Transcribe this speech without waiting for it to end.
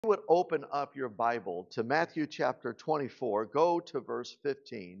You would open up your Bible to Matthew chapter 24, go to verse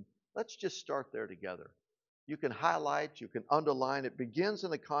 15. Let's just start there together. You can highlight, you can underline. It begins in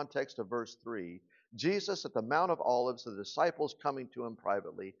the context of verse 3. Jesus at the Mount of Olives, the disciples coming to him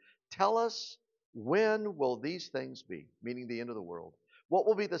privately. Tell us, when will these things be? Meaning the end of the world. What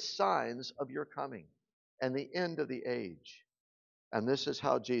will be the signs of your coming and the end of the age? And this is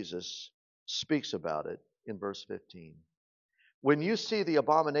how Jesus speaks about it in verse 15. When you see the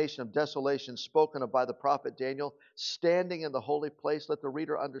abomination of desolation spoken of by the prophet Daniel standing in the holy place, let the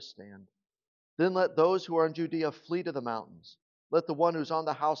reader understand. Then let those who are in Judea flee to the mountains. Let the one who's on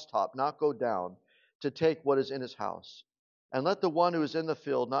the housetop not go down to take what is in his house. And let the one who is in the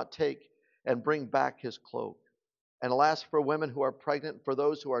field not take and bring back his cloak. And alas, for women who are pregnant, for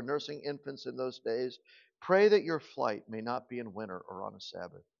those who are nursing infants in those days, pray that your flight may not be in winter or on a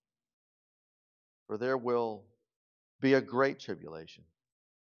Sabbath. For there will be a great tribulation,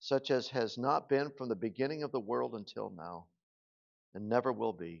 such as has not been from the beginning of the world until now, and never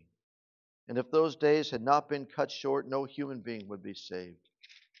will be. And if those days had not been cut short, no human being would be saved.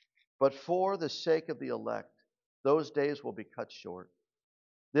 But for the sake of the elect, those days will be cut short.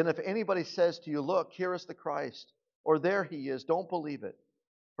 Then if anybody says to you, look, here is the Christ, or there he is, don't believe it.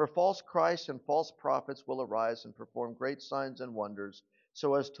 For false Christs and false prophets will arise and perform great signs and wonders,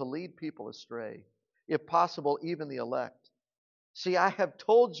 so as to lead people astray, if possible, even the elect. See, I have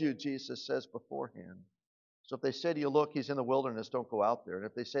told you, Jesus says beforehand. So if they say to you, look, he's in the wilderness, don't go out there. And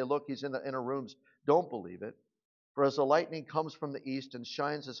if they say, look, he's in the inner rooms, don't believe it. For as the lightning comes from the east and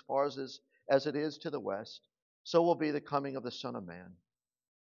shines as far as it is to the west, so will be the coming of the Son of Man.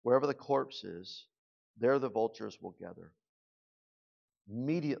 Wherever the corpse is, there the vultures will gather.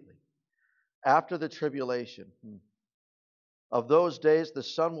 Immediately after the tribulation of those days, the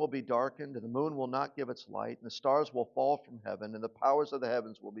sun will be darkened, and the moon will not give its light, and the stars will fall from heaven, and the powers of the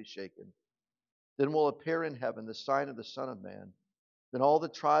heavens will be shaken. Then will appear in heaven the sign of the Son of Man. Then all the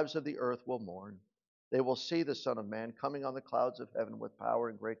tribes of the earth will mourn. They will see the Son of Man coming on the clouds of heaven with power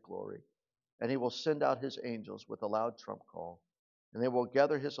and great glory. And he will send out his angels with a loud trump call, and they will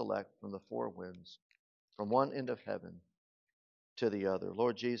gather his elect from the four winds, from one end of heaven to the other.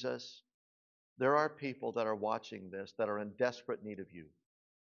 Lord Jesus, there are people that are watching this that are in desperate need of you.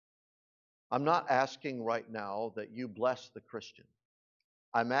 I'm not asking right now that you bless the Christian.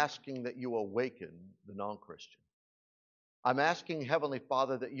 I'm asking that you awaken the non-Christian. I'm asking, Heavenly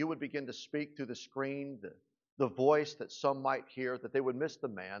Father, that you would begin to speak through the screen, the voice that some might hear, that they would miss the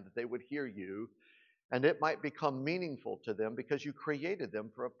man, that they would hear you, and it might become meaningful to them because you created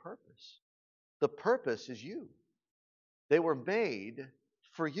them for a purpose. The purpose is you. They were made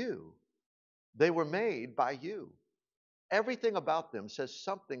for you. They were made by you. Everything about them says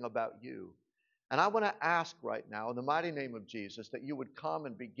something about you. And I want to ask right now, in the mighty name of Jesus, that you would come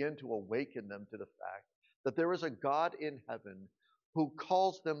and begin to awaken them to the fact that there is a God in heaven who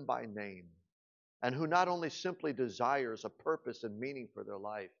calls them by name and who not only simply desires a purpose and meaning for their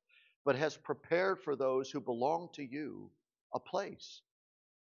life, but has prepared for those who belong to you a place.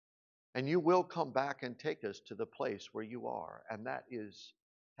 And you will come back and take us to the place where you are, and that is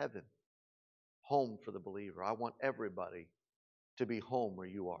heaven, home for the believer. I want everybody to be home where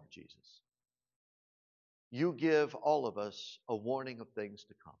you are, Jesus. You give all of us a warning of things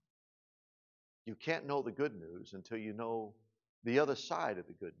to come. You can't know the good news until you know the other side of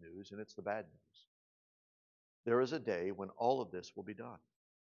the good news, and it's the bad news. There is a day when all of this will be done.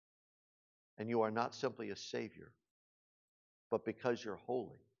 And you are not simply a Savior, but because you're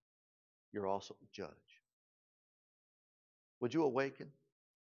holy, you're also a judge. Would you awaken?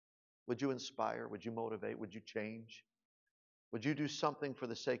 Would you inspire? Would you motivate? Would you change? Would you do something for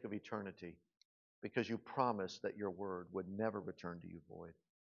the sake of eternity? Because you promised that your word would never return to you void.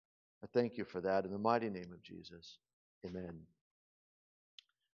 I thank you for that in the mighty name of Jesus. Amen.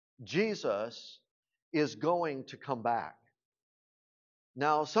 Jesus is going to come back.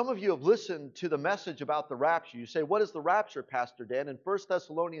 Now, some of you have listened to the message about the rapture. You say, what is the rapture, Pastor Dan? In 1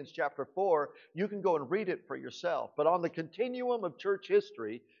 Thessalonians chapter 4, you can go and read it for yourself. But on the continuum of church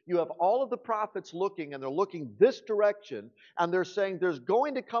history, you have all of the prophets looking, and they're looking this direction, and they're saying there's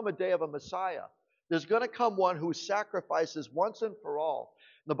going to come a day of a Messiah. There's going to come one who sacrifices once and for all.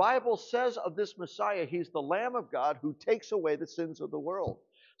 The Bible says of this Messiah, he's the Lamb of God who takes away the sins of the world.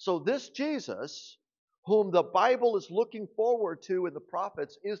 So this Jesus, whom the Bible is looking forward to in the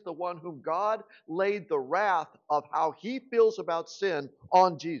prophets, is the one whom God laid the wrath of how he feels about sin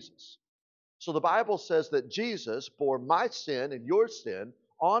on Jesus. So the Bible says that Jesus bore my sin and your sin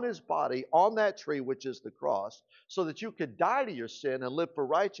on his body on that tree, which is the cross, so that you could die to your sin and live for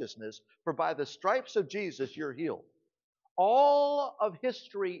righteousness. For by the stripes of Jesus, you're healed. All of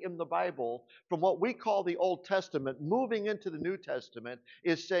history in the Bible, from what we call the Old Testament, moving into the New Testament,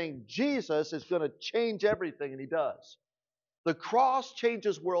 is saying Jesus is going to change everything, and he does. The cross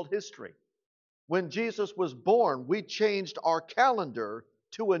changes world history. When Jesus was born, we changed our calendar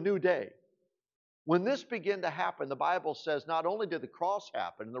to a new day. When this began to happen, the Bible says not only did the cross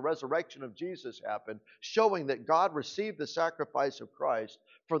happen and the resurrection of Jesus happen, showing that God received the sacrifice of Christ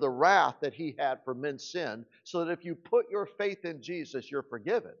for the wrath that he had for men's sin, so that if you put your faith in Jesus, you're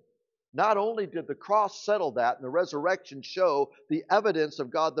forgiven. Not only did the cross settle that and the resurrection show the evidence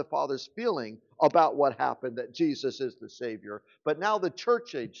of God the Father's feeling about what happened, that Jesus is the Savior, but now the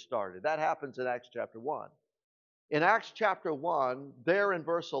church age started. That happens in Acts chapter 1. In Acts chapter 1, there in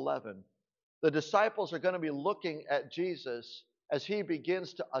verse 11, the disciples are going to be looking at Jesus as he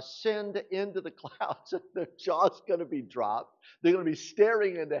begins to ascend into the clouds, and their jaw's going to be dropped. They're going to be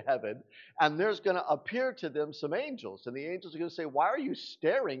staring into heaven, and there's going to appear to them some angels. And the angels are going to say, "Why are you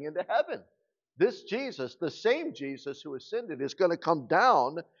staring into heaven? This Jesus, the same Jesus who ascended, is going to come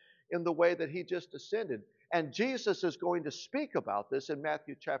down in the way that he just ascended." And Jesus is going to speak about this in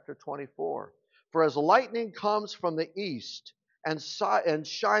Matthew chapter 24. For as lightning comes from the east and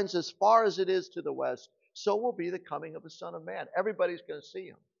shines as far as it is to the west, so will be the coming of the Son of Man. Everybody's going to see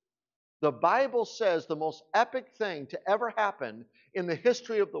him. The Bible says the most epic thing to ever happen in the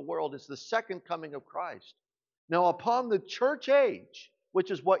history of the world is the second coming of Christ. Now, upon the church age,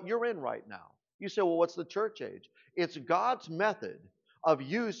 which is what you're in right now, you say, well, what's the church age? It's God's method of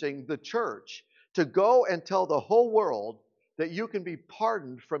using the church to go and tell the whole world that you can be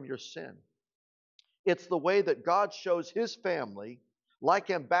pardoned from your sin. It's the way that God shows his family,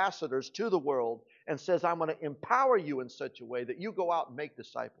 like ambassadors, to the world and says, I'm going to empower you in such a way that you go out and make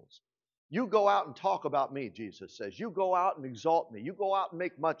disciples. You go out and talk about me, Jesus says. You go out and exalt me. You go out and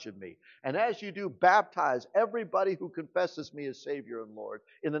make much of me. And as you do, baptize everybody who confesses me as Savior and Lord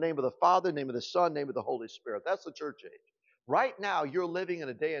in the name of the Father, name of the Son, name of the Holy Spirit. That's the church age. Right now, you're living in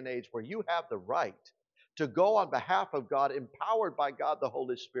a day and age where you have the right to go on behalf of God, empowered by God the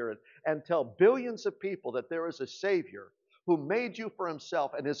Holy Spirit, and tell billions of people that there is a Savior who made you for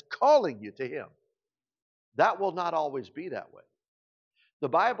himself and is calling you to him. That will not always be that way. The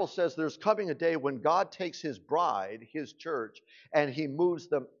Bible says there's coming a day when God takes his bride, his church, and he moves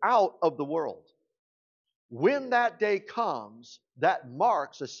them out of the world. When that day comes, that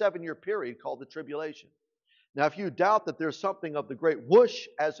marks a 7-year period called the tribulation. Now, if you doubt that there's something of the great whoosh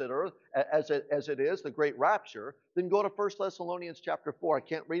as it is, the great rapture, then go to 1 Thessalonians chapter 4. I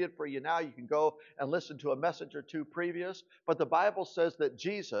can't read it for you now. You can go and listen to a message or two previous. But the Bible says that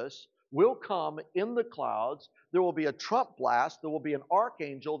Jesus will come in the clouds. There will be a trump blast. There will be an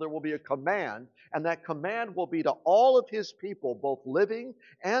archangel. There will be a command. And that command will be to all of his people, both living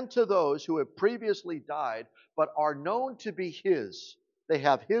and to those who have previously died, but are known to be his. They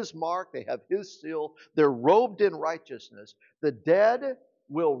have his mark. They have his seal. They're robed in righteousness. The dead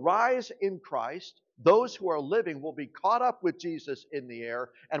will rise in Christ. Those who are living will be caught up with Jesus in the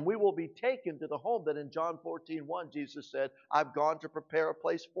air, and we will be taken to the home that in John 14:1, Jesus said, I've gone to prepare a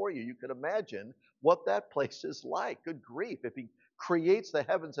place for you. You can imagine what that place is like. Good grief. If he creates the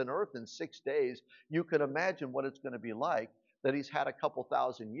heavens and earth in 6 days, you can imagine what it's going to be like that he's had a couple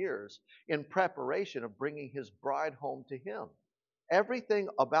thousand years in preparation of bringing his bride home to him. Everything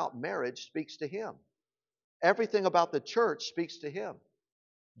about marriage speaks to him. Everything about the church speaks to him.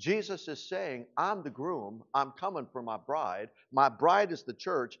 Jesus is saying, I'm the groom. I'm coming for my bride. My bride is the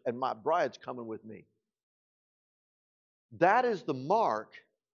church, and my bride's coming with me. That is the mark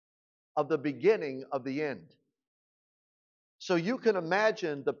of the beginning of the end. So you can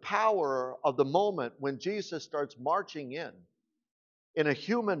imagine the power of the moment when Jesus starts marching in a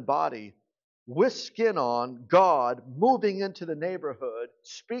human body, with skin on, God moving into the neighborhood,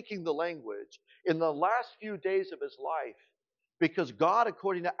 speaking the language in the last few days of his life, because God,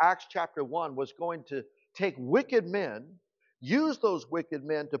 according to Acts chapter 1, was going to take wicked men, use those wicked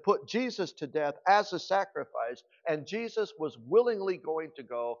men to put Jesus to death as a sacrifice, and Jesus was willingly going to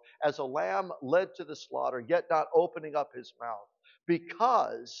go as a lamb led to the slaughter, yet not opening up his mouth,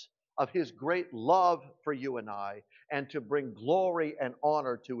 because of his great love for you and I, and to bring glory and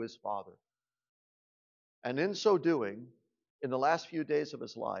honor to his Father. And in so doing, in the last few days of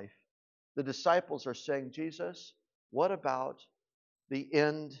his life, the disciples are saying, Jesus, what about the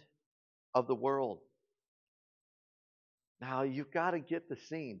end of the world? Now, you've got to get the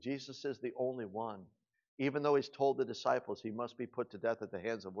scene. Jesus is the only one, even though he's told the disciples he must be put to death at the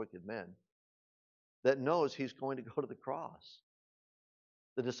hands of wicked men, that knows he's going to go to the cross.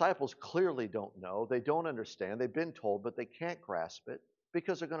 The disciples clearly don't know. They don't understand. They've been told, but they can't grasp it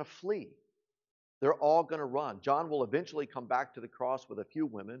because they're going to flee. They're all going to run. John will eventually come back to the cross with a few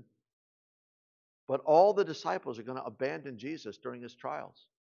women, but all the disciples are going to abandon Jesus during his trials.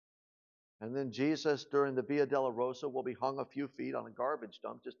 And then Jesus, during the Via Dolorosa, will be hung a few feet on a garbage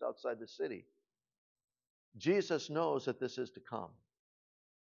dump just outside the city. Jesus knows that this is to come.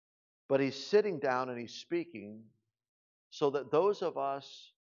 But he's sitting down and he's speaking so that those of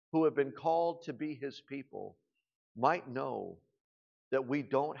us who have been called to be his people might know that we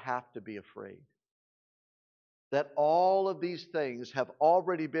don't have to be afraid. That all of these things have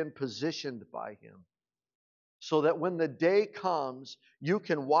already been positioned by him, so that when the day comes, you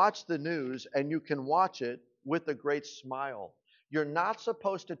can watch the news and you can watch it with a great smile. You're not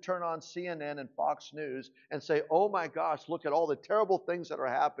supposed to turn on CNN and Fox News and say, oh my gosh, look at all the terrible things that are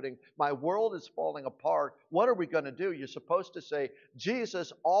happening. My world is falling apart. What are we going to do? You're supposed to say,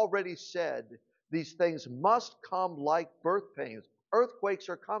 Jesus already said these things must come like birth pains. Earthquakes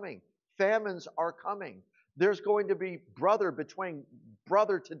are coming. Famines are coming. There's going to be brother betraying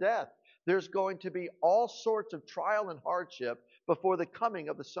brother to death. There's going to be all sorts of trial and hardship before the coming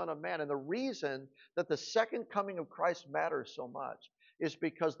of the Son of Man. And the reason that the second coming of Christ matters so much is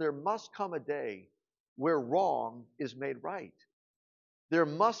because there must come a day where wrong is made right. There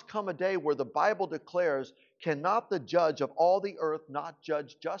must come a day where the Bible declares, cannot the judge of all the earth not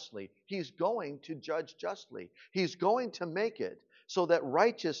judge justly? He's going to judge justly. He's going to make it so that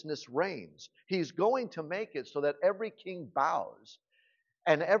righteousness reigns. He's going to make it so that every king bows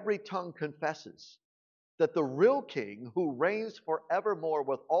and every tongue confesses that the real king who reigns forevermore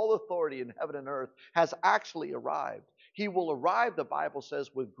with all authority in heaven and earth has actually arrived. He will arrive, the Bible says,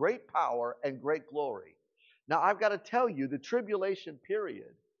 with great power and great glory. Now, I've got to tell you, the tribulation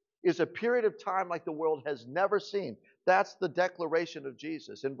period is a period of time like the world has never seen. That's the declaration of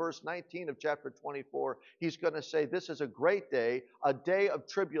Jesus. In verse 19 of chapter 24, he's going to say, this is a great day, a day of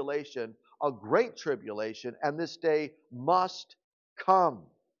tribulation, a great tribulation, and this day must come.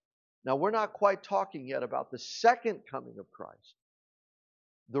 Now, we're not quite talking yet about the second coming of Christ.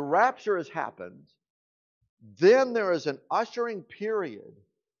 The rapture has happened. Then there is an ushering period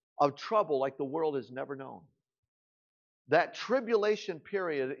of trouble like the world has never known. That tribulation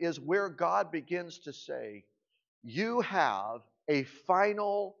period is where God begins to say, you have a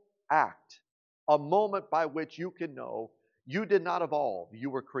final act, a moment by which you can know you did not evolve,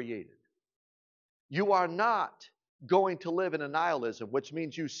 you were created. You are not going to live in annihilism, which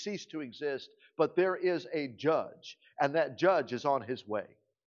means you cease to exist, but there is a judge, and that judge is on his way.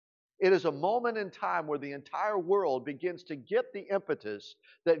 It is a moment in time where the entire world begins to get the impetus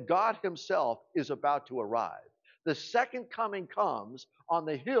that God himself is about to arrive. The second coming comes on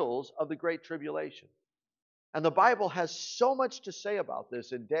the hills of the Great Tribulation. And the Bible has so much to say about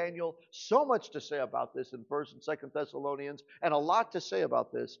this in Daniel, so much to say about this in 1st and 2nd Thessalonians, and a lot to say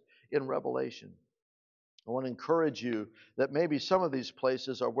about this in Revelation. I want to encourage you that maybe some of these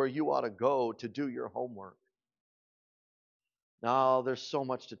places are where you ought to go to do your homework. Now, there's so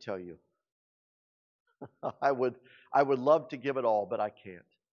much to tell you. I would love to give it all, but I can't.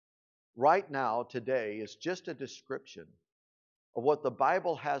 Right now, today, is just a description of what the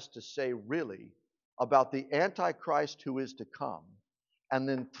Bible has to say really about the Antichrist who is to come, and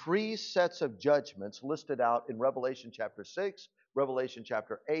then 3 sets of judgments listed out in Revelation chapter 6, Revelation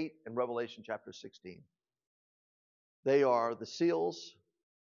chapter 8, and Revelation chapter 16. They are the seals,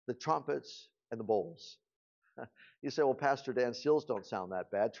 the trumpets, and the bowls. You say, well, Pastor Dan, seals don't sound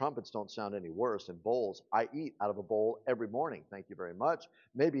that bad. Trumpets don't sound any worse. And bowls, I eat out of a bowl every morning. Thank you very much.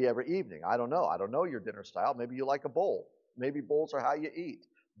 Maybe every evening. I don't know. I don't know your dinner style. Maybe you like a bowl. Maybe bowls are how you eat.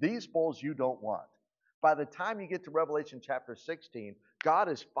 These bowls you don't want. By the time you get to Revelation chapter 16, God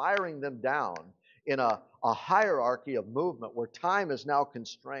is firing them down in a hierarchy of movement where time is now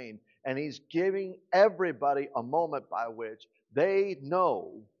constrained, and he's giving everybody a moment by which they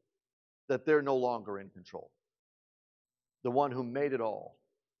know that they're no longer in control. The one who made it all,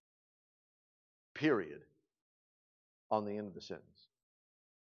 period, on the end of the sentence.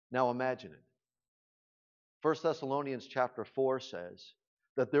 Now imagine it. 1 Thessalonians chapter 4 says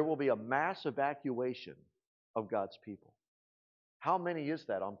that there will be a mass evacuation of God's people. How many is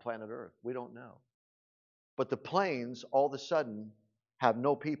that on planet Earth? We don't know. But the planes all of a sudden have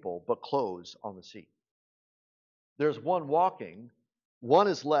no people but clothes on the seat. There's one walking, one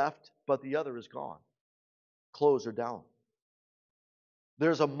is left, but the other is gone. Clothes are down.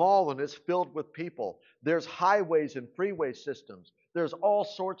 There's a mall and it's filled with people. There's highways and freeway systems. There's all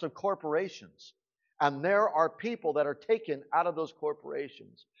sorts of corporations. And there are people that are taken out of those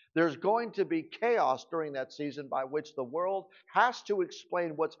corporations. There's going to be chaos during that season by which the world has to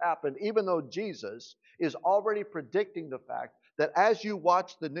explain what's happened, even though Jesus is already predicting the fact that as you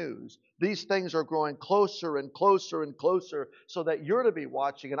watch the news, these things are growing closer and closer and closer, so that you're to be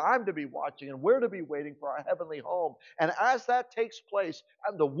watching and I'm to be watching and we're to be waiting for our heavenly home. And as that takes place,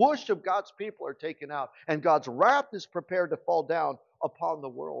 and the whoosh of God's people are taken out, and God's wrath is prepared to fall down upon the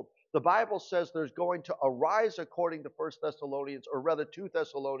world, the Bible says there's going to arise, according to 1 Thessalonians, or rather 2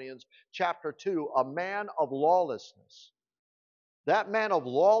 Thessalonians chapter 2, a man of lawlessness. That man of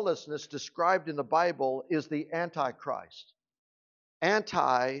lawlessness described in the Bible is the Antichrist.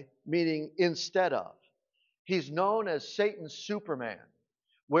 Anti meaning instead of. He's known as Satan's Superman.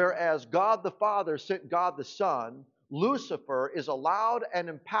 Whereas God the Father sent God the Son, Lucifer is allowed and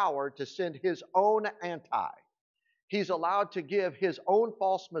empowered to send his own anti. He's allowed to give his own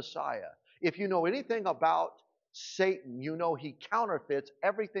false Messiah. If you know anything about Satan, you know he counterfeits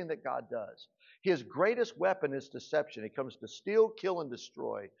everything that God does. His greatest weapon is deception. He comes to steal, kill, and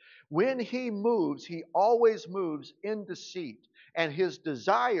destroy. When he moves, he always moves in deceit. And his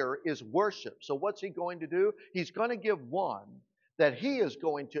desire is worship. So what's he going to do? He's going to give one that he is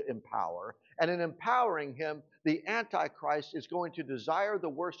going to empower. And in empowering him, the Antichrist is going to desire the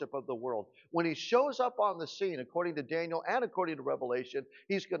worship of the world. When he shows up on the scene, according to Daniel and according to Revelation,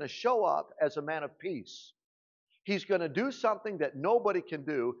 he's going to show up as a man of peace. He's going to do something that nobody can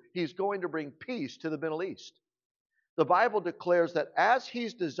do. He's going to bring peace to the Middle East. The Bible declares that as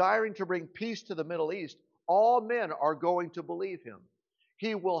he's desiring to bring peace to the Middle East, all men are going to believe him.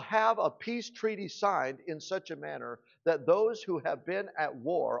 He will have a peace treaty signed in such a manner that those who have been at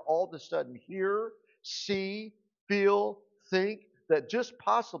war all of a sudden hear, see, feel, think that just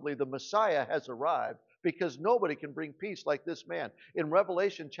possibly the Messiah has arrived, because nobody can bring peace like this man. In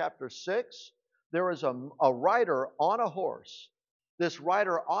Revelation chapter 6, there is a rider on a horse. This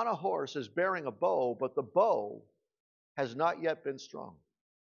rider on a horse is bearing a bow, but the bow has not yet been strung.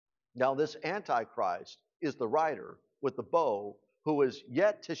 Now this Antichrist is the rider with the bow, who is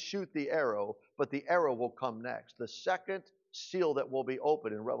yet to shoot the arrow, but the arrow will come next. The second seal that will be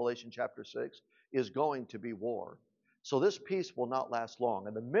opened in Revelation chapter 6 is going to be war. So this peace will not last long.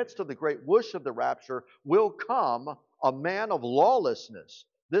 In the midst of the great whoosh of the rapture will come a man of lawlessness.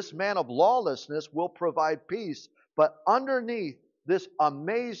 This man of lawlessness will provide peace, but underneath this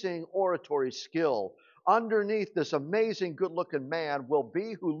amazing oratory skill, underneath this amazing good-looking man will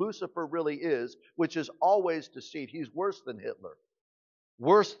be who Lucifer really is, which is always deceit. He's worse than Hitler,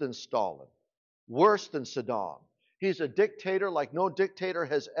 worse than Stalin, worse than Saddam. He's a dictator like no dictator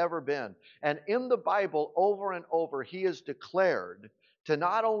has ever been. And in the Bible, over and over, he is declared to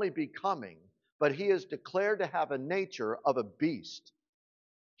not only be coming, but he is declared to have a nature of a beast.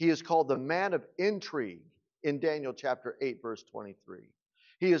 He is called the man of intrigue in Daniel chapter 8, verse 23.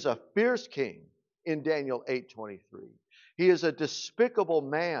 He is a fierce king in Daniel 8:23. He is a despicable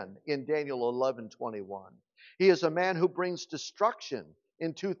man in Daniel 11:21. He is a man who brings destruction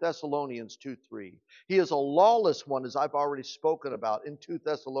in 2 Thessalonians 2:3. He is a lawless one, as I've already spoken about in 2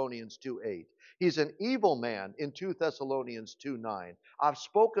 Thessalonians 2:8. He's an evil man in 2 Thessalonians 2:9. I've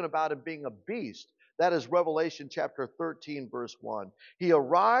spoken about him being a beast. That is Revelation chapter 13, verse 1. He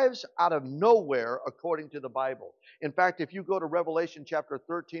arrives out of nowhere according to the Bible. In fact, if you go to Revelation chapter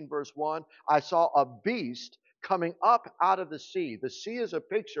 13, verse 1, I saw a beast coming up out of the sea. The sea is a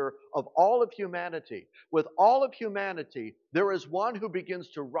picture of all of humanity. With all of humanity, there is one who begins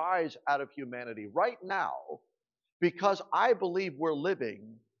to rise out of humanity right now, because I believe we're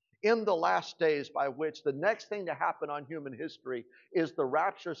living in the last days, by which the next thing to happen on human history is the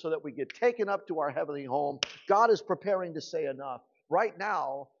rapture, so that we get taken up to our heavenly home. God is preparing to say enough. Right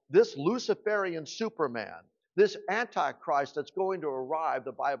now, this Luciferian Superman, this Antichrist that's going to arrive,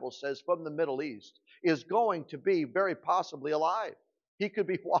 the Bible says, from the Middle East, is going to be very possibly alive. He could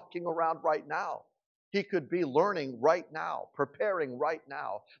be walking around right now. He could be learning right now, preparing right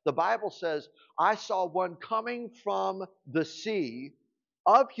now. The Bible says, I saw one coming from the sea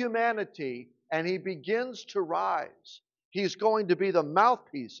of humanity, and he begins to rise. He's going to be the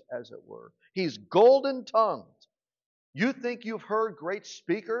mouthpiece, as it were. He's golden tongued. You think you've heard great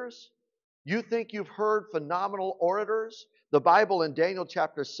speakers? You think you've heard phenomenal orators? The Bible in Daniel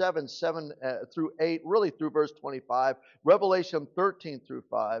chapter 7 through 8, really through verse 25, Revelation 13 through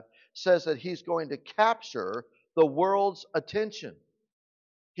 5, says that he's going to capture the world's attention.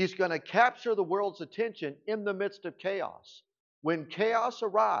 He's going to capture the world's attention in the midst of chaos. When chaos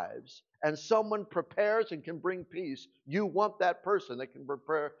arrives and someone prepares and can bring peace, you want that person that can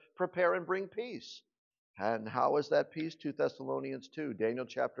prepare and bring peace. And how is that peace? 2 Thessalonians 2, Daniel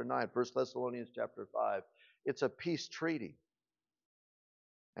chapter 9, 1 Thessalonians chapter 5. It's a peace treaty.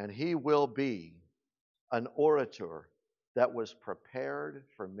 And he will be an orator that was prepared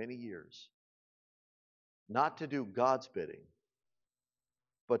for many years, not to do God's bidding,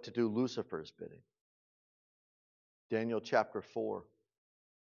 but to do Lucifer's bidding. Daniel chapter 4,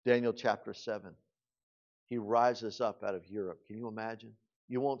 Daniel chapter 7. He rises up out of Europe. Can you imagine?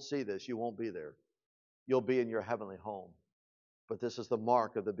 You won't see this. You won't be there. You'll be in your heavenly home. But this is the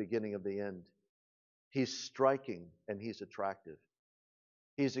mark of the beginning of the end. He's striking and he's attractive.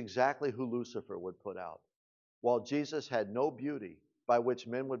 He's exactly who Lucifer would put out. While Jesus had no beauty by which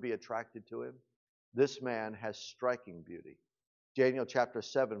men would be attracted to him, this man has striking beauty. Daniel chapter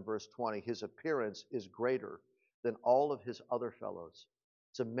 7, verse 20, his appearance is greater than all of his other fellows.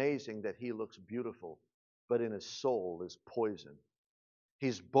 It's amazing that he looks beautiful, but in his soul is poison.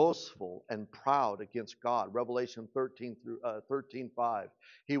 He's boastful and proud against God. Revelation 13:5.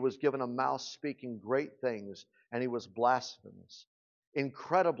 He was given a mouth speaking great things, and he was blasphemous.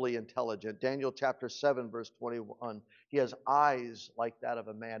 Incredibly intelligent. Daniel chapter 7, verse 21. He has eyes like that of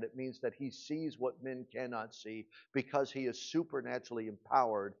a man. It means that he sees what men cannot see because he is supernaturally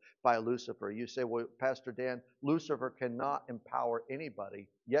empowered by Lucifer. You say, well, Pastor Dan, Lucifer cannot empower anybody.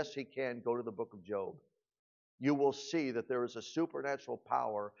 Yes, he can. Go to the book of Job. You will see that there is a supernatural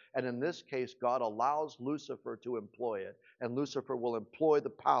power, and in this case, God allows Lucifer to employ it, and Lucifer will employ the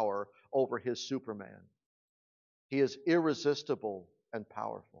power over his Superman. He is irresistible and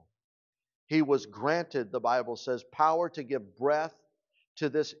powerful. He was granted, the Bible says, power to give breath to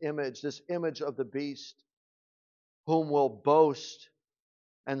this image of the beast, whom will boast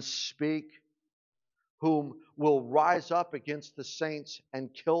and speak, whom will rise up against the saints and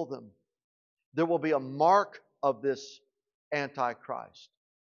kill them. There will be a mark of this Antichrist,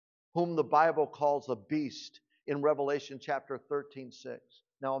 whom the Bible calls a beast in Revelation chapter 13:6.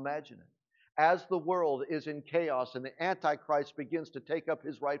 Now imagine it. As the world is in chaos and the Antichrist begins to take up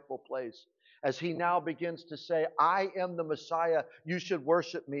his rightful place, as he now begins to say, I am the Messiah, you should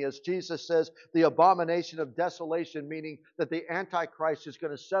worship me. As Jesus says, the abomination of desolation, meaning that the Antichrist is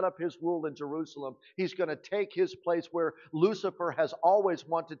going to set up his rule in Jerusalem. He's going to take his place where Lucifer has always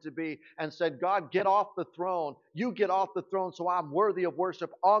wanted to be and said, God, get off the throne. You get off the throne so I'm worthy of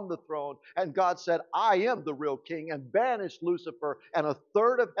worship on the throne. And God said, I am the real king, and banished Lucifer. And a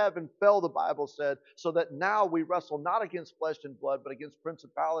third of heaven fell, the Bible said, so that now we wrestle not against flesh and blood, but against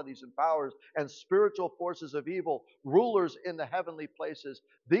principalities and powers and spiritual forces of evil, rulers in the heavenly places.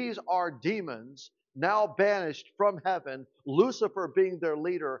 These are demons now banished from heaven, Lucifer being their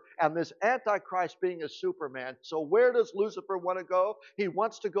leader, and this Antichrist being a Superman. So where does Lucifer want to go? He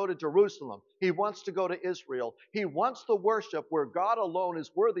wants to go to Jerusalem. He wants to go to Israel. He wants the worship where God alone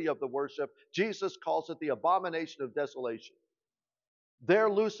is worthy of the worship. Jesus calls it the abomination of desolation. There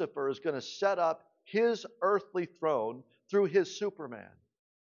Lucifer is going to set up his earthly throne through his Superman.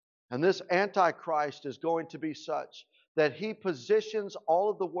 And this Antichrist is going to be such that he positions all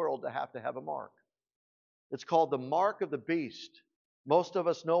of the world to have a mark. It's called the mark of the beast. Most of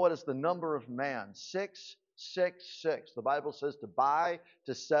us know it as the number of man, 666. The Bible says to buy,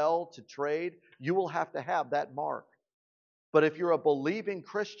 to sell, to trade, you will have to have that mark. But if you're a believing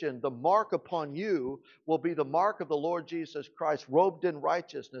Christian, the mark upon you will be the mark of the Lord Jesus Christ, robed in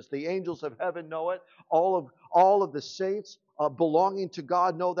righteousness. The angels of heaven know it. All of the saints belonging to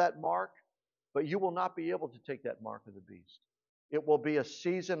God know that mark. But you will not be able to take that mark of the beast. It will be a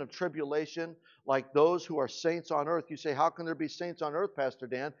season of tribulation like those who are saints on earth. You say, how can there be saints on earth, Pastor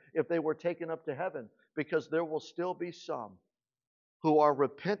Dan, if they were taken up to heaven? Because there will still be some who are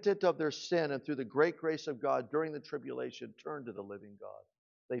repentant of their sin and through the great grace of God during the tribulation turn to the living God.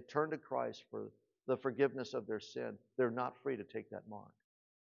 They turn to Christ for the forgiveness of their sin. They're not free to take that mark.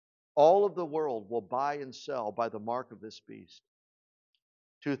 All of the world will buy and sell by the mark of this beast.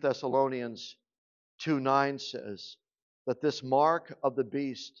 2 Thessalonians 2:9 says that this mark of the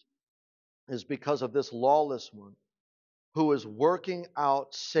beast is because of this lawless one who is working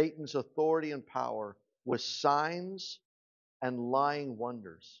out Satan's authority and power with signs and lying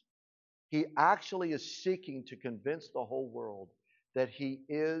wonders. He actually is seeking to convince the whole world that he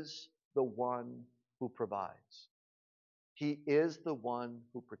is the one who provides. He is the one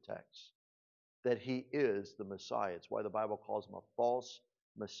who protects. That he is the Messiah. It's why the Bible calls him a false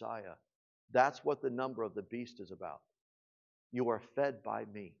Messiah. That's what the number of the beast is about. You are fed by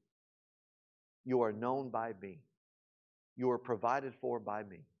me. You are known by me. You are provided for by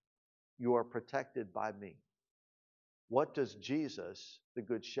me. You are protected by me. What does Jesus, the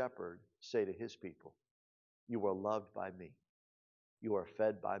Good Shepherd, say to his people? You are loved by me. You are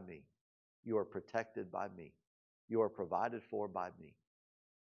fed by me. You are protected by me. You are provided for by me.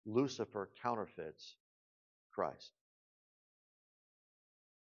 Lucifer counterfeits Christ.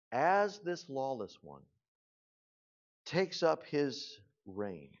 As this lawless one takes up his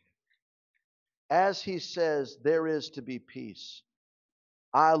reign, as he says there is to be peace,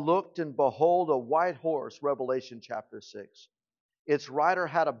 I looked, and behold, a white horse, Revelation chapter 6. Its rider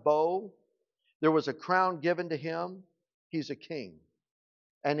had a bow. There was a crown given to him. He's a king.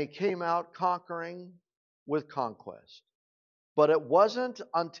 And he came out conquering with conquest. But it wasn't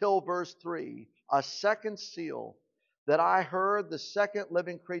until verse 3, a second seal, that I heard the second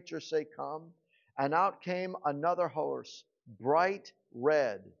living creature say, Come. And out came another horse, bright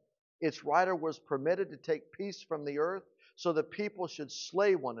red. Its rider was permitted to take peace from the earth, so that people should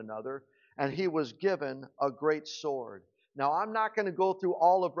slay one another. And he was given a great sword. Now, I'm not going to go through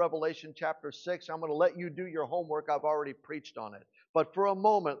all of Revelation chapter 6. I'm going to let you do your homework. I've already preached on it. But for a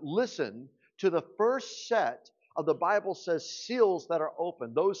moment, listen to the first set of the Bible says seals that are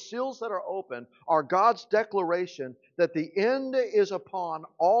open. Those seals that are open are God's declaration that the end is upon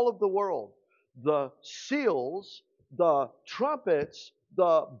all of the world. The seals, the trumpets,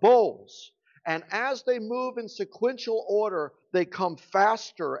 the bowls. And as they move in sequential order, they come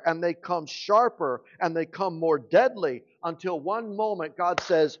faster and they come sharper and they come more deadly until one moment God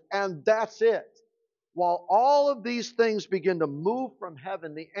says, and that's it. While all of these things begin to move from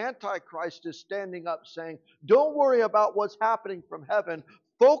heaven, the Antichrist is standing up saying, don't worry about what's happening from heaven.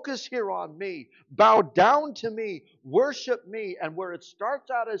 Focus here on me. Bow down to me. Worship me. And where it starts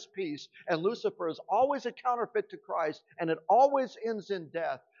out as peace, and Lucifer is always a counterfeit to Christ, and it always ends in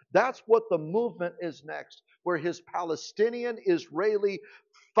death. That's what the movement is next, where his Palestinian, Israeli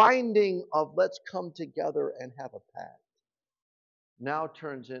finding of let's come together and have a pact now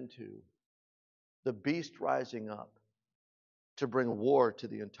turns into the beast rising up to bring war to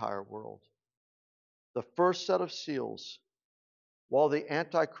the entire world. The first set of seals, while the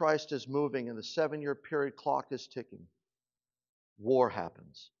Antichrist is moving and the 7-year period clock is ticking, war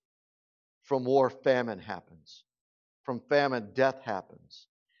happens. From war, famine happens. From famine, death happens.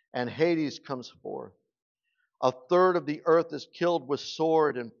 And Hades comes forth. A third of the earth is killed with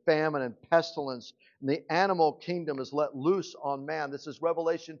sword and famine and pestilence, and the animal kingdom is let loose on man. This is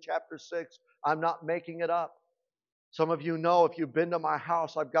Revelation chapter 6. I'm not making it up. Some of you know, if you've been to my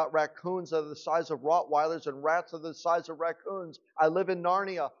house, I've got raccoons that are the size of Rottweilers and rats that are the size of raccoons. I live in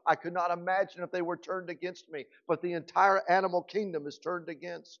Narnia. I could not imagine if they were turned against me, but the entire animal kingdom is turned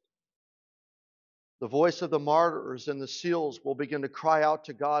against. The voice of the martyrs and the seals will begin to cry out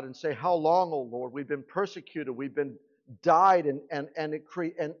to God and say, how long, O Lord? We've been persecuted. We've been died and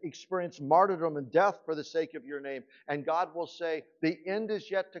experienced martyrdom and death for the sake of your name. And God will say, the end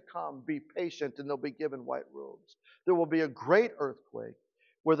is yet to come. Be patient, and they'll be given white robes. There will be a great earthquake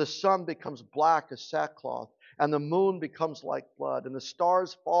where the sun becomes black as sackcloth, and the moon becomes like blood, and the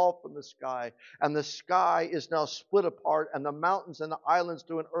stars fall from the sky, and the sky is now split apart, and the mountains and the islands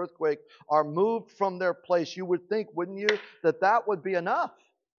through an earthquake are moved from their place. You would think, wouldn't you, that that would be enough?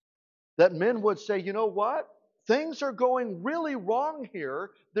 That men would say, you know what? Things are going really wrong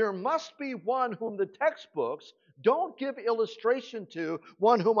here. There must be one whom the textbooks don't give illustration to,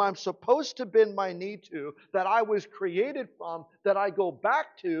 one whom I'm supposed to bend my knee to, that I was created from, that I go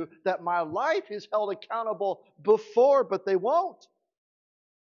back to, that my life is held accountable before, but they won't.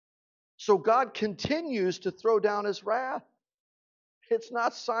 So God continues to throw down his wrath. It's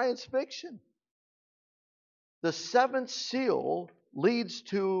not science fiction. The seventh seal leads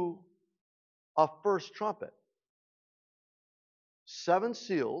to a first trumpet. 7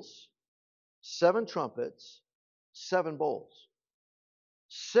 seals, 7 trumpets, 7 bowls.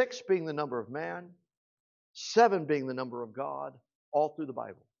 6 being the number of man, 7 being the number of God, all through the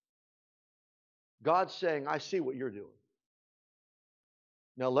Bible. God's saying, I see what you're doing.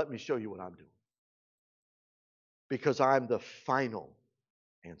 Now let me show you what I'm doing. Because I'm the final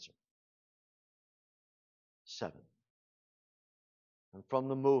answer. 7. And from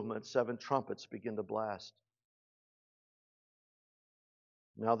the movement, 7 trumpets begin to blast.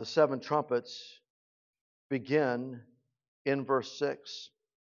 Now the 7 trumpets begin in verse 6.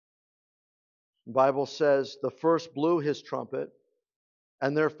 The Bible says, the first blew his trumpet,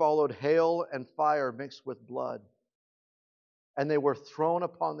 and there followed hail and fire mixed with blood. And they were thrown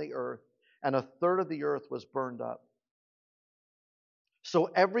upon the earth, and a third of the earth was burned up.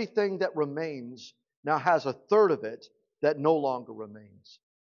 So everything that remains now has a third of it that no longer remains.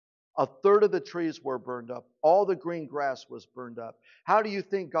 A third of the trees were burned up. All the green grass was burned up. How do you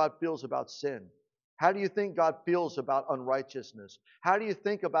think God feels about sin? How do you think God feels about unrighteousness? How do you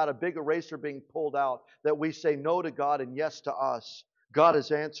think about a big eraser being pulled out that we say no to God and yes to us? God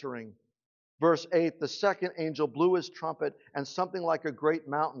is answering. Verse 8, the second angel blew his trumpet, and something like a great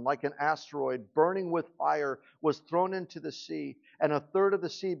mountain, like an asteroid, burning with fire, was thrown into the sea, and a third of the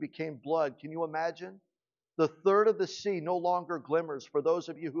sea became blood. Can you imagine? The third of the sea no longer glimmers. For those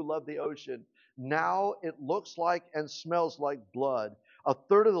of you who love the ocean, now it looks like and smells like blood. A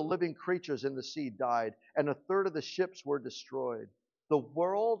third of the living creatures in the sea died, and a third of the ships were destroyed. The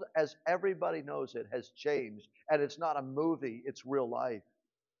world, as everybody knows it, has changed, and it's not a movie, it's real life.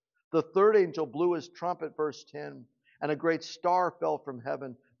 The third angel blew his trumpet, verse 10, and a great star fell from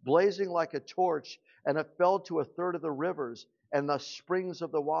heaven, blazing like a torch, and it fell to a third of the rivers and the springs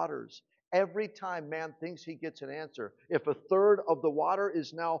of the waters. Every time man thinks he gets an answer, if a third of the water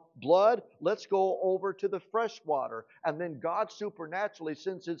is now blood, let's go over to the fresh water. And then God supernaturally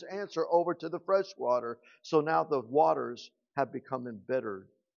sends his answer over to the fresh water. So now the waters have become embittered.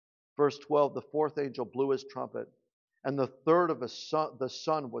 Verse 12, the fourth angel blew his trumpet, and the third of the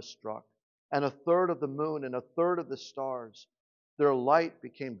sun was struck, and a third of the moon, and a third of the stars. Their light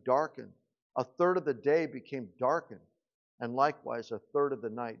became darkened. A third of the day became darkened, and likewise a third of the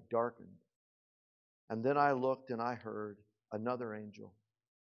night darkened. And then I looked and I heard another angel.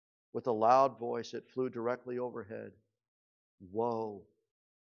 With a loud voice, it flew directly overhead. Woe,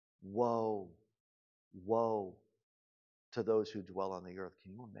 woe, woe to those who dwell on the earth.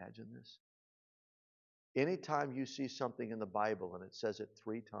 Can you imagine this? Anytime you see something in the Bible and it says it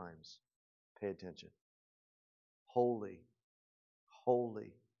 3 times, pay attention. Holy,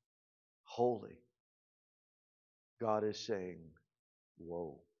 holy, holy. God is saying,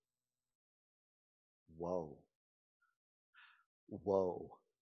 woe, woe, woe,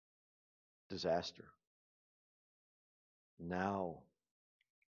 disaster. Now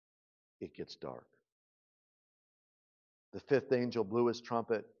it gets dark. The fifth angel blew his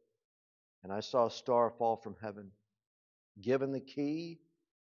trumpet, and I saw a star fall from heaven, given the key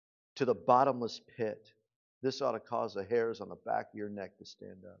to the bottomless pit. This ought to cause the hairs on the back of your neck to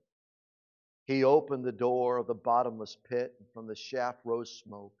stand up. He opened the door of the bottomless pit, and from the shaft rose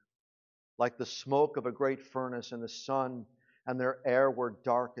smoke, like the smoke of a great furnace, and the sun and their air were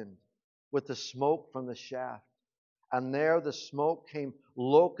darkened with the smoke from the shaft. And there the smoke came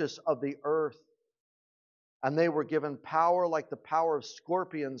locusts of the earth, and they were given power like the power of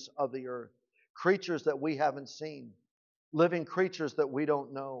scorpions of the earth, creatures that we haven't seen, living creatures that we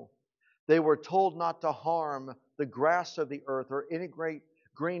don't know. They were told not to harm the grass of the earth or any great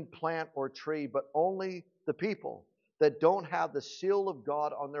green plant or tree, but only the people that don't have the seal of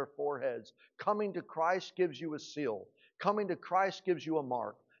God on their foreheads. Coming to Christ gives you a seal. Coming to Christ gives you a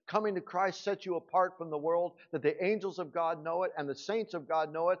mark. Coming to Christ sets you apart from the world, that the angels of God know it and the saints of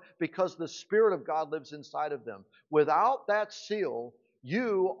God know it, because the Spirit of God lives inside of them. Without that seal,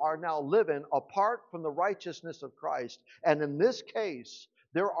 you are now living apart from the righteousness of Christ. And in this case,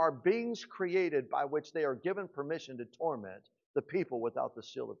 there are beings created by which they are given permission to torment the people without the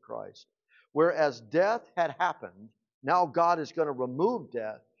seal of Christ. Whereas death had happened, now God is going to remove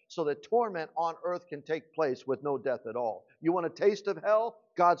death so that torment on earth can take place with no death at all. You want a taste of hell?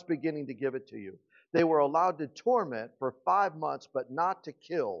 God's beginning to give it to you. They were allowed to torment for 5 months, but not to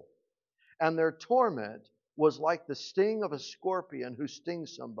kill. And their torment was like the sting of a scorpion who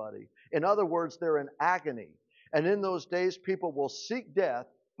stings somebody. In other words, they're in agony. And in those days, people will seek death,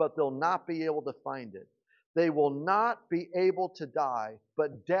 but they'll not be able to find it. They will not be able to die,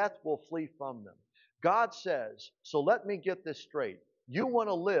 but death will flee from them. God says, so let me get this straight. You want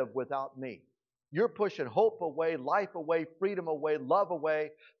to live without me. You're pushing hope away, life away, freedom away, love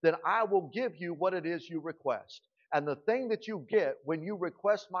away. Then I will give you what it is you request. And the thing that you get when you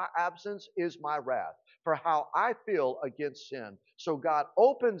request my absence is my wrath for how I feel against sin. So God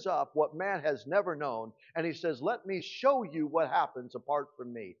opens up what man has never known, and he says, let me show you what happens apart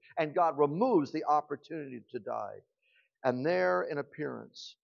from me. And God removes the opportunity to die. And there in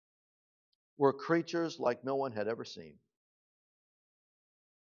appearance were creatures like no one had ever seen.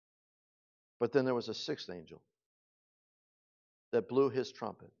 But then there was a sixth angel that blew his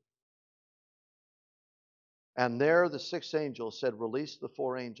trumpet. And there the sixth angel said, release the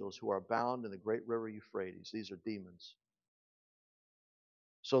 4 angels who are bound in the great river Euphrates. These are demons.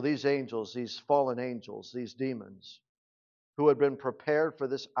 So these angels, these fallen angels, these demons, who had been prepared for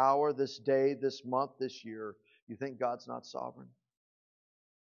this hour, this day, this month, this year, you think God's not sovereign?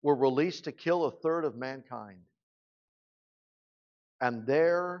 Were released to kill a third of mankind. And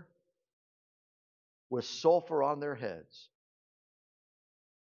there, with sulfur on their heads,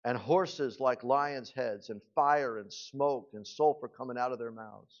 and horses like lions' heads, and fire and smoke and sulfur coming out of their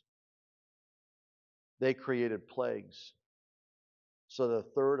mouths, they created plagues. So the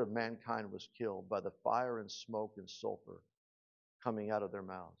third of mankind was killed by the fire and smoke and sulfur coming out of their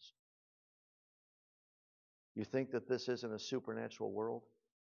mouths. You think that this isn't a supernatural world?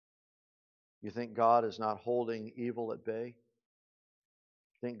 You think God is not holding evil at bay?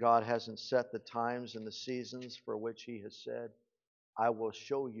 You think God hasn't set the times and the seasons for which he has said, I will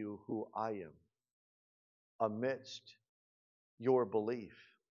show you who I am amidst your belief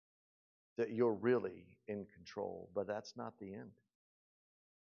that you're really in control. But that's not the end.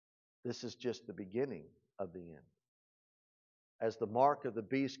 This is just the beginning of the end. As the mark of the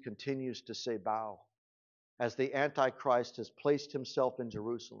beast continues to say bow, as the Antichrist has placed himself in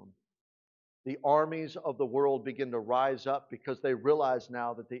Jerusalem, the armies of the world begin to rise up because they realize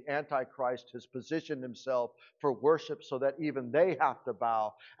now that the Antichrist has positioned himself for worship so that even they have to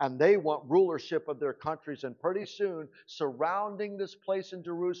bow, and they want rulership of their countries. And pretty soon, surrounding this place in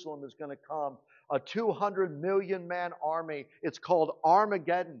Jerusalem is going to come a 200 million man army. It's called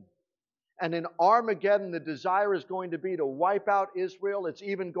Armageddon. And in Armageddon, the desire is going to be to wipe out Israel. It's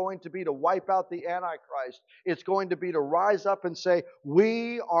even going to be to wipe out the Antichrist. It's going to be to rise up and say,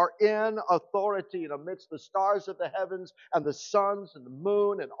 we are in authority. And amidst the stars of the heavens and the suns and the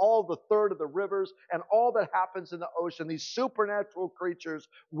moon and all the third of the rivers and all that happens in the ocean, these supernatural creatures,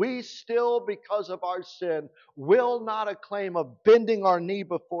 we still, because of our sin, will not acclaim of bending our knee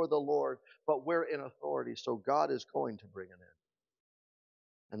before the Lord, but we're in authority. So God is going to bring an end.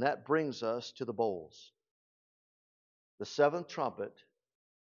 And that brings us to the bowls. The seventh trumpet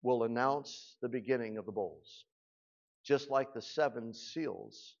will announce the beginning of the bowls. Just like the seven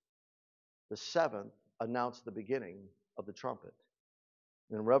seals, the seventh announced the beginning of the trumpet.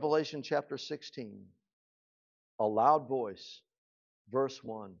 In Revelation chapter 16, a loud voice, verse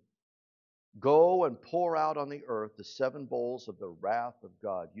 1, go and pour out on the earth the seven bowls of the wrath of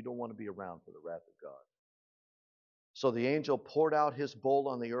God. You don't want to be around for the wrath of God. So the angel poured out his bowl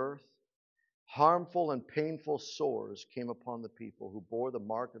on the earth. Harmful and painful sores came upon the people who bore the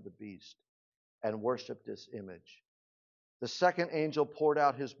mark of the beast and worshipped his image. The second angel poured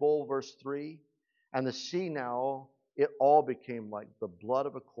out his bowl, verse 3, and the sea now, it all became like the blood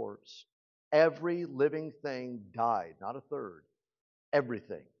of a corpse. Every living thing died, not a third,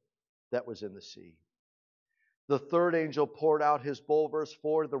 everything that was in the sea. The third angel poured out his bowl, verse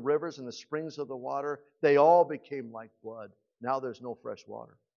 4, the rivers and the springs of the water, they all became like blood. Now there's no fresh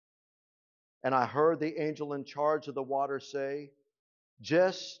water. And I heard the angel in charge of the water say,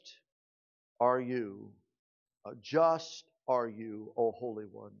 just are you, O Holy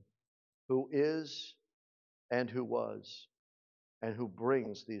One, who is and who was and who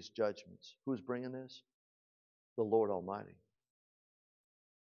brings these judgments. Who's bringing this? The Lord Almighty.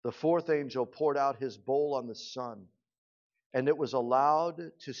 The fourth angel poured out his bowl on the sun, and it was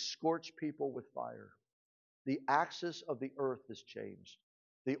allowed to scorch people with fire. The axis of the earth has changed.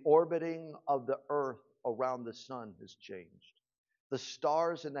 The orbiting of the earth around the sun has changed. The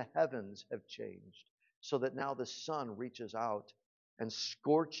stars in the heavens have changed, so that now the sun reaches out and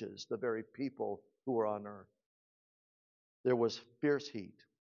scorches the very people who are on earth. There was fierce heat,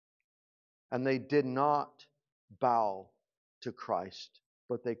 and they did not bow to Christ,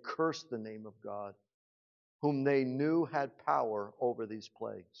 but they cursed the name of God, whom they knew had power over these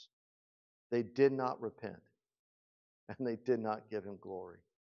plagues. They did not repent, and they did not give him glory.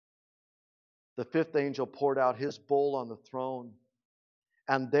 The fifth angel poured out his bowl on the throne,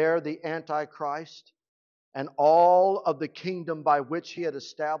 and there the Antichrist and all of the kingdom by which he had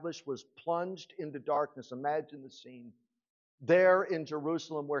established was plunged into darkness. Imagine the scene. There in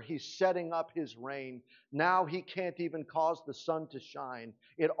Jerusalem where he's setting up his reign, now he can't even cause the sun to shine.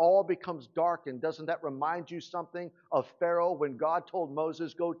 It all becomes darkened. Doesn't that remind you something of Pharaoh when God told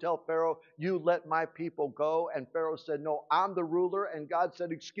Moses, go tell Pharaoh, you let my people go? And Pharaoh said, no, I'm the ruler. And God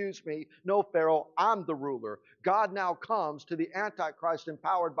said, excuse me, no, Pharaoh, I'm the ruler. God now comes to the Antichrist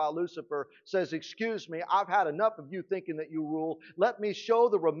empowered by Lucifer, says, excuse me, I've had enough of you thinking that you rule. Let me show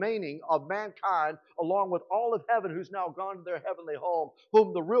the remaining of mankind, along with all of heaven who's now gone to their heavenly home,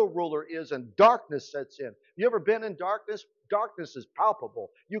 whom the real ruler is, and darkness sets in. You ever been in darkness? Darkness is palpable.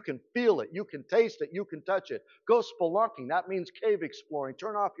 You can feel it. You can taste it. You can touch it. Go spelunking. That means cave exploring.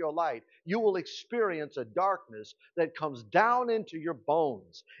 Turn off your light. You will experience a darkness that comes down into your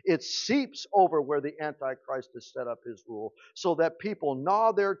bones. It seeps over where the Antichrist has set up his rule, so that people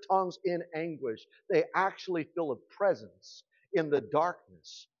gnaw their tongues in anguish. They actually feel a presence in the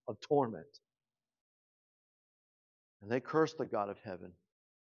darkness of torment. And they curse the God of heaven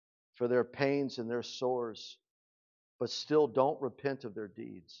for their pains and their sores, but still don't repent of their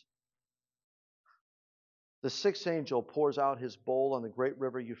deeds. The sixth angel pours out his bowl on the great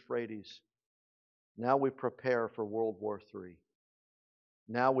river Euphrates. Now we prepare for World War III.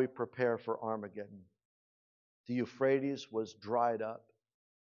 Now we prepare for Armageddon. The Euphrates was dried up.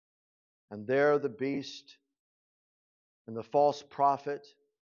 And there the beast and the false prophet,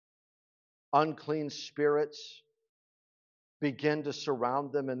 unclean spirits, begin to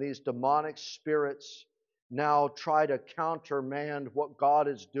surround them, and these demonic spirits now try to countermand what God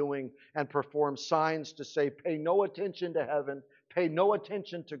is doing and perform signs to say, pay no attention to heaven, pay no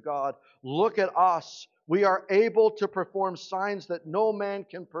attention to God. Look at us. We are able to perform signs that no man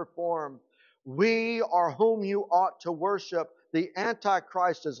can perform. We are whom you ought to worship. The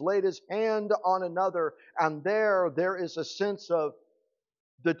Antichrist has laid his hand on another, and there is a sense of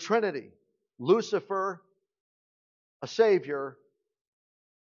the Trinity. Lucifer, a Savior,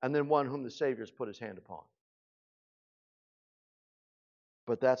 and then one whom the Savior's put his hand upon.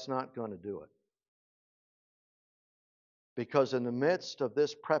 But that's not going to do it. Because in the midst of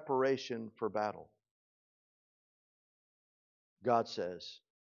this preparation for battle, God says,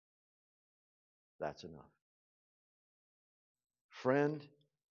 that's enough. Friend,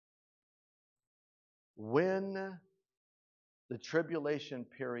 when the tribulation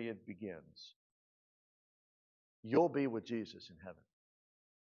period begins, you'll be with Jesus in heaven.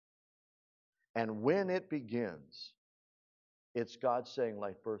 And when it begins, it's God saying,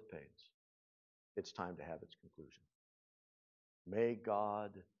 like birth pains, it's time to have its conclusion. May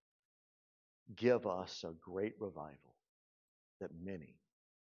God give us a great revival that many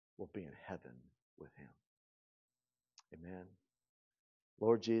will be in heaven with Him. Amen.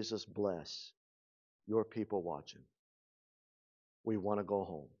 Lord Jesus, bless your people watching. We want to go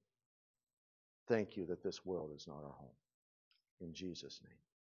home. Thank you that this world is not our home. In Jesus' name.